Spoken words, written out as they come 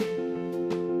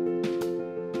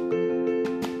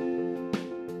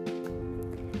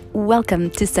Welcome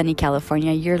to sunny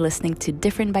California. You're listening to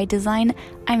Different by Design.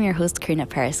 I'm your host, Karina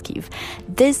Paraskiv.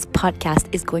 This podcast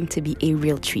is going to be a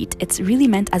real treat. It's really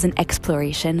meant as an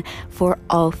exploration for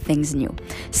all things new.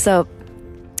 So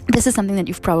this is something that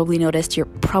you've probably noticed. You're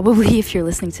probably, if you're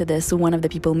listening to this, one of the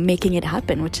people making it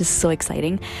happen, which is so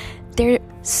exciting. There are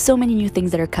so many new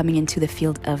things that are coming into the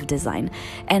field of design.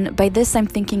 And by this, I'm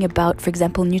thinking about, for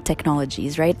example, new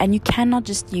technologies, right? And you cannot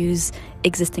just use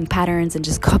existing patterns and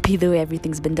just copy the way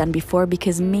everything's been done before,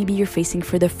 because maybe you're facing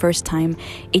for the first time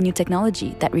a new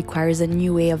technology that requires a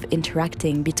new way of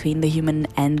interacting between the human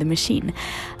and the machine.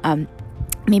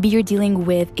 Maybe you're dealing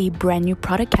with a brand new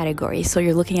product category. So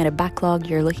you're looking at a backlog,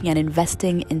 you're looking at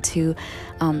investing into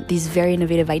these very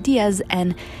innovative ideas,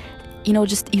 and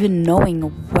just even knowing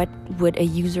what would a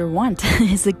user want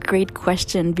is a great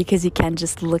question, because you can't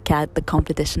just look at the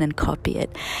competition and copy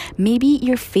it. Maybe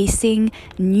you're facing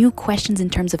new questions in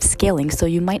terms of scaling. So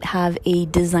you might have a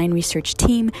design research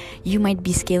team, you might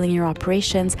be scaling your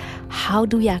operations. How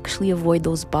do we actually avoid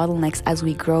those bottlenecks as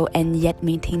we grow and yet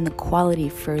maintain the quality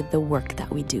for the work that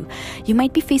we do? You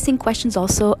might be facing questions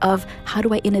also of, how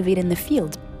do I innovate in the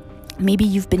field? Maybe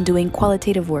you've been doing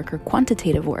qualitative work or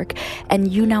quantitative work,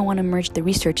 and you now want to merge the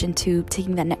research into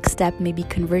taking that next step, maybe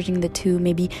converging the two,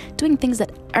 maybe doing things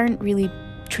that aren't really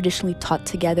traditionally taught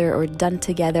together or done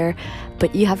together,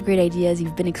 but you have great ideas,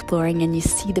 you've been exploring, and you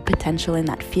see the potential in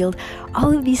that field.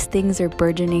 All of these things are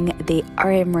burgeoning, they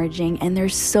are emerging, and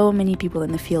there's so many people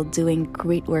in the field doing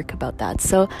great work about that.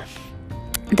 So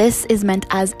this is meant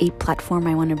as a platform.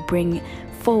 I want to bring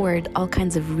forward all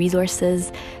kinds of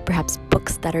resources, perhaps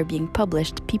books that are being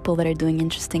published, people that are doing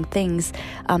interesting things,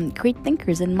 great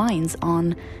thinkers and minds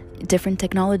on different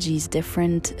technologies,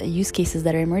 different use cases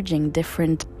that are emerging,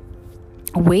 different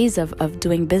ways of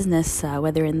doing business,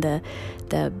 whether in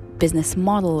the business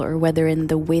model or whether in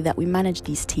the way that we manage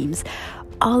these teams.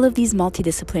 All of these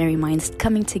multidisciplinary minds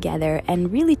coming together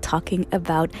and really talking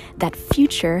about that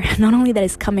future, not only that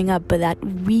is coming up, but that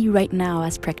we right now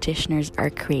as practitioners are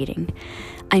creating.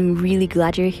 I'm really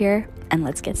glad you're here, and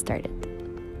let's get started.